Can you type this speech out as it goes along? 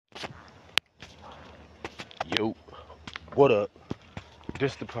What up?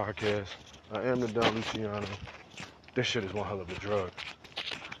 This the podcast. I am the Don Luciano. This shit is one hell of a drug.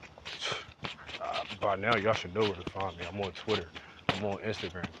 By now, y'all should know where to find me. I'm on Twitter. I'm on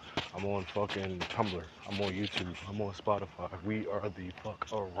Instagram. I'm on fucking Tumblr. I'm on YouTube. I'm on Spotify. We are the fuck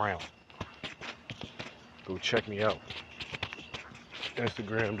around. Go check me out.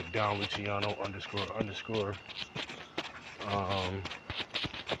 Instagram, the Don Luciano __.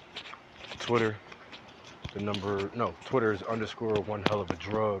 Twitter, Twitter is _ one hell of a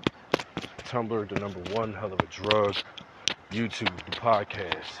drug. Tumblr, the number one hell of a drug. YouTube, the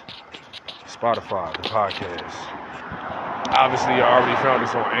podcast. Spotify, the podcast. Obviously, I already found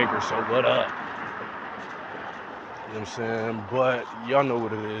this on Anchor, so what up? You know what I'm saying? But y'all know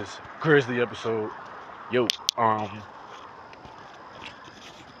what it is. Grizzly episode. Yo, I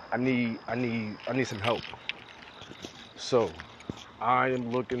need some help. So, I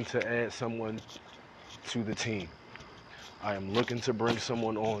am looking to add someone to the team. I am looking to bring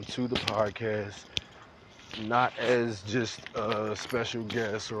someone on to the podcast, not as just a special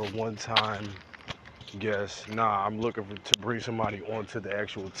guest or a one-time guest. Nah, I'm looking to bring somebody onto the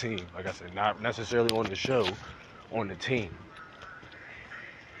actual team. Like I said, not necessarily on the show, on the team.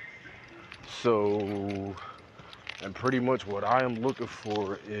 So, and pretty much what I am looking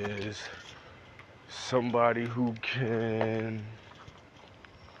for is somebody who can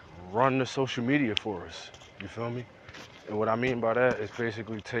run the social media for us. You feel me? And what I mean by that is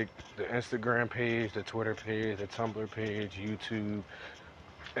basically take the Instagram page, the Twitter page, the Tumblr page, YouTube,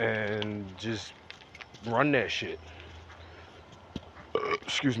 and just run that shit.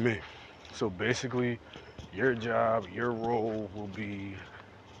 Excuse me. So basically, your job, your role will be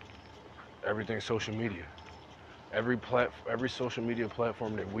everything social media. Every social media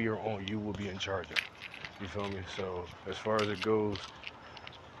platform that we are on, you will be in charge of. You feel me? So as far as it goes,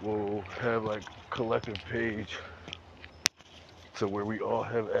 we'll have like collective page to where we all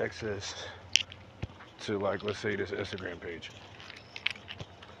have access to, like, let's say this Instagram page.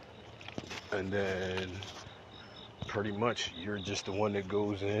 And then pretty much you're just the one that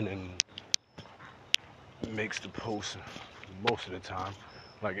goes in and makes the post most of the time.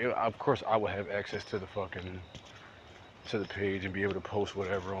 Like, of course I would have access to the page and be able to post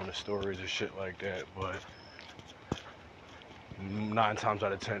whatever on the stories and shit like that, but 9 times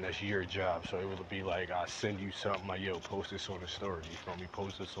out of 10 that's your job. So it would be like I send you something like, yo, post this on the story, you feel me,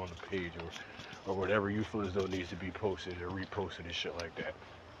 post this on the page, or whatever you feel as though needs to be posted or reposted and shit like that.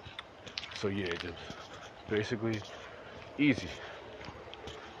 So yeah, just basically easy.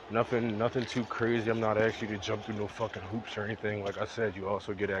 Nothing too crazy. I'm not asking you to jump through no fucking hoops or anything. Like I said, you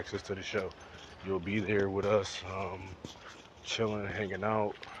also get access to the show. You'll be there with us, chilling, hanging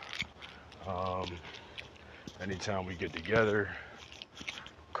out. Anytime we get together,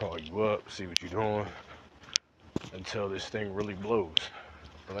 call you up, see what you're doing, until this thing really blows.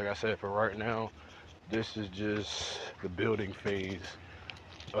 But like I said, for right now, this is just the building phase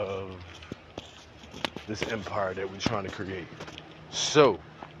of this empire that we're trying to create. So,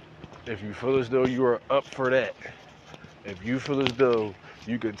 if you feel as though you are up for that, if you feel as though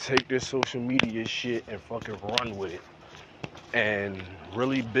you could take this social media shit and fucking run with it and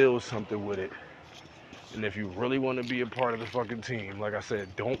really build something with it, and if you really want to be a part of the fucking team, like I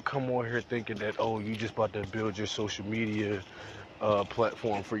said, don't come on here thinking that, oh, you just about to build your social media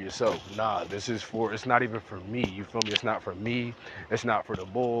platform for yourself. Nah, it's not even for me, you feel me? It's not for me, it's not for the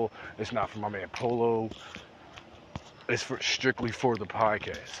bull, it's not for my man Polo, it's strictly for the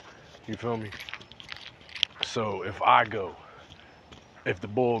podcast, you feel me? So if I go, if the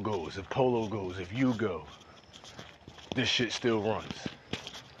bull goes, if Polo goes, if you go, this shit still runs.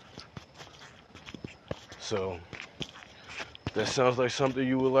 So that sounds like something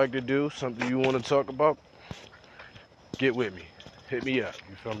you would like to do, something you want to talk about, get with me. Hit me up,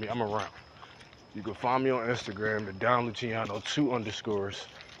 you feel me? I'm around. You can find me on Instagram, the Don Luciano 2_.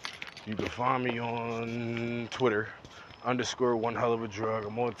 You can find me on Twitter, _ one hell of a drug.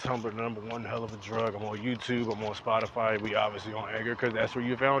 I'm on Tumblr, number one hell of a drug. I'm on YouTube, I'm on Spotify. We obviously on Anchor because that's where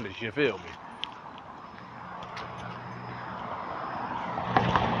you found us, you feel me?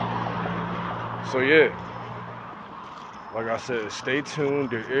 So yeah, like I said, stay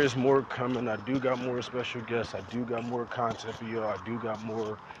tuned. There is more coming. I do got more special guests. I do got more content for y'all. I do got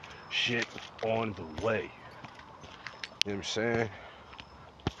more shit on the way. You know what I'm saying?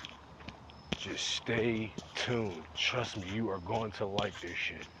 Just stay tuned. Trust me, you are going to like this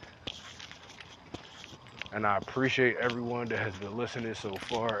shit. And I appreciate everyone that has been listening so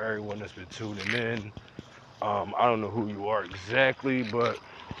far, everyone that's been tuning in. I don't know who you are exactly, but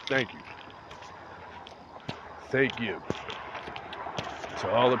thank you. Thank you to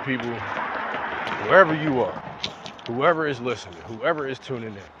all the people, wherever you are, whoever is listening, whoever is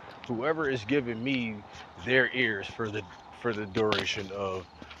tuning in, whoever is giving me their ears for the duration of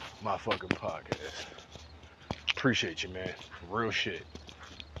my fucking podcast. Appreciate you, man. Real shit.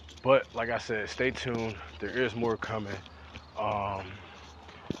 But like I said, stay tuned. There is more coming. Um,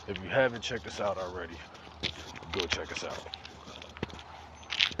 if you haven't checked us out already, go check us out.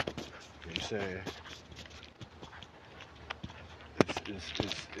 You know what I'm saying?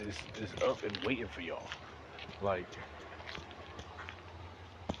 It's up and waiting for y'all. Like,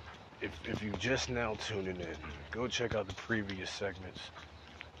 if you just now tuning in, go check out the previous segments.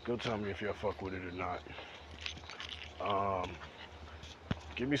 Go tell me if y'all fuck with it or not.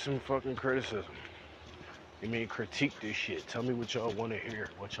 Give me some fucking criticism. You mean critique this shit. Tell me what y'all want to hear,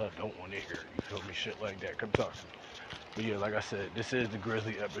 what y'all don't want to hear. You feel me? Shit like that. Come talk to me. But yeah, like I said, this is the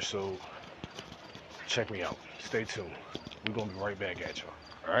Grizzly episode. Check me out. Stay tuned. We're gonna be right back at y'all.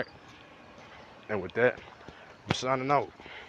 Alright? And with that, I'm signing out.